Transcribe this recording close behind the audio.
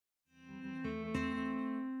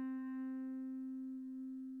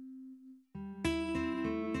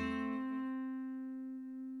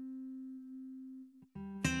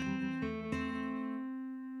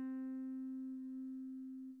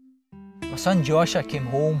son Joshua came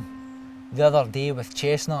home the other day with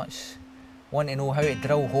chestnuts, wanting to know how to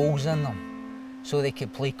drill holes in them so they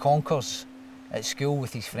could play conkers at school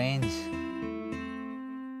with his friends.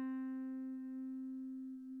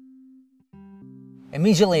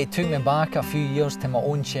 Immediately it took me back a few years to my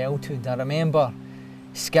own childhood. I remember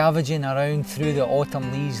scavenging around through the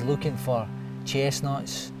autumn leaves looking for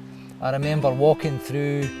chestnuts. I remember walking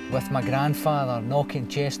through with my grandfather, knocking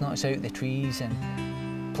chestnuts out the trees and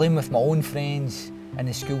playing with my own friends in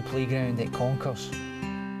the school playground at Conkers.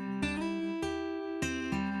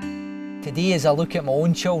 Today, as I look at my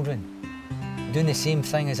own children, doing the same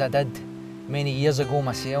thing as I did many years ago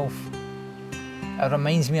myself, it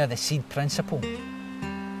reminds me of the seed principle.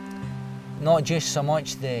 Not just so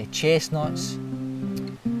much the chestnuts,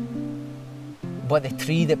 but the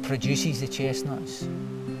tree that produces the chestnuts.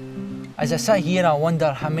 As I sit here, I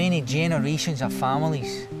wonder how many generations of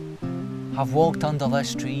families have walked under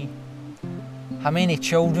this tree. How many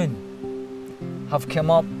children have come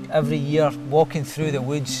up every year walking through the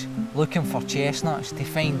woods looking for chestnuts to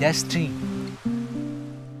find this tree.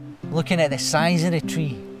 Looking at the size of the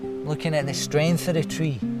tree, looking at the strength of the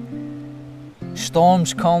tree.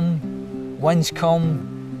 Storms come, winds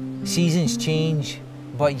come, seasons change,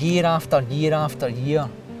 but year after year after year,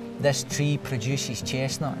 this tree produces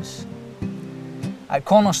chestnuts. At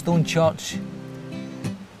Cornerstone Church,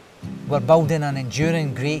 we're building an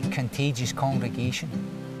enduring, great, contagious congregation.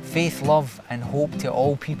 Faith, love and hope to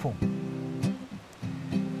all people.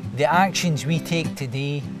 The actions we take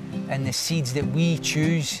today and the seeds that we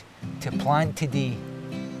choose to plant today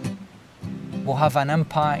will have an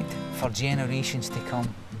impact for generations to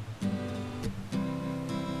come.